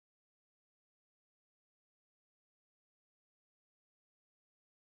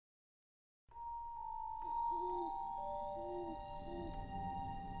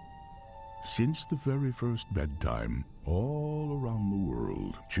Since the very first bedtime, all around the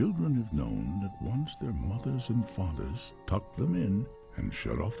world, children have known that once their mothers and fathers tuck them in and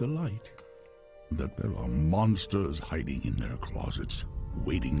shut off the light, that there are monsters hiding in their closets,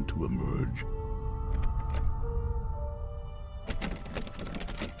 waiting to emerge.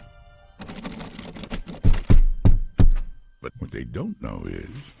 But what they don't know is,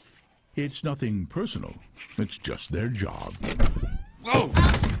 it's nothing personal. It's just their job. Whoa!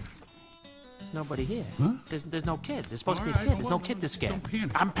 There's nobody here. Huh? There's no kid. There's supposed to be a kid. There's no kid to scare. Don't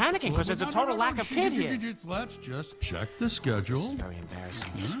panic. I'm panicking because there's a total lack of kid here. Let's just check the schedule. Very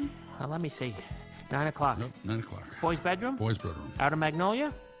embarrassing. Huh? Let me see. 9 o'clock. Nope, 9 o'clock. Boys' bedroom? Boys' bedroom. Out of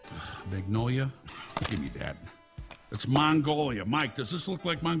Magnolia? Magnolia? Give me that. It's Mongolia. Mike, does this look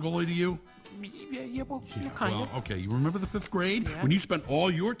like Mongolia to you? Yeah, well, kind Well, of. okay, you remember the 5th grade? Yeah. When you spent all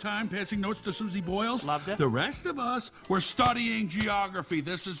your time passing notes to Susie Boyles? Loved it. The rest of us were studying geography.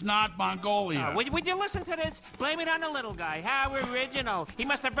 This is not Mongolia. Would you listen to this? Blame it on the little guy. How original. He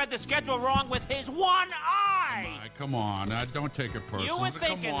must have read the schedule wrong with his one eye. Mike, come on. Don't take it personal. You were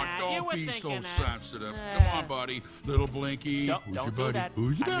thinking come on, that. Don't You were be thinking so that. sensitive. Come on, buddy. Little Blinky. Don't Who's your do buddy? that.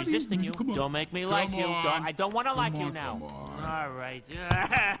 Who's your I'm buddy? resisting you. Come on. Don't make me like Come you. on. I don't want to like you on, now. come on. All right.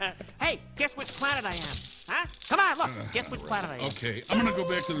 Hey, guess which planet I am? Huh? Come on, look. Guess which planet I am. Okay, I'm gonna go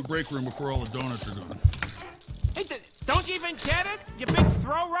back to the break room before all the donuts are done. Hey, don't you even get it? You big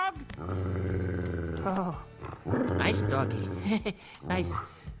throw rug? Oh, nice doggy. Nice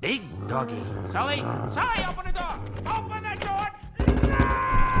big doggy. Sully, open the door! Open the door!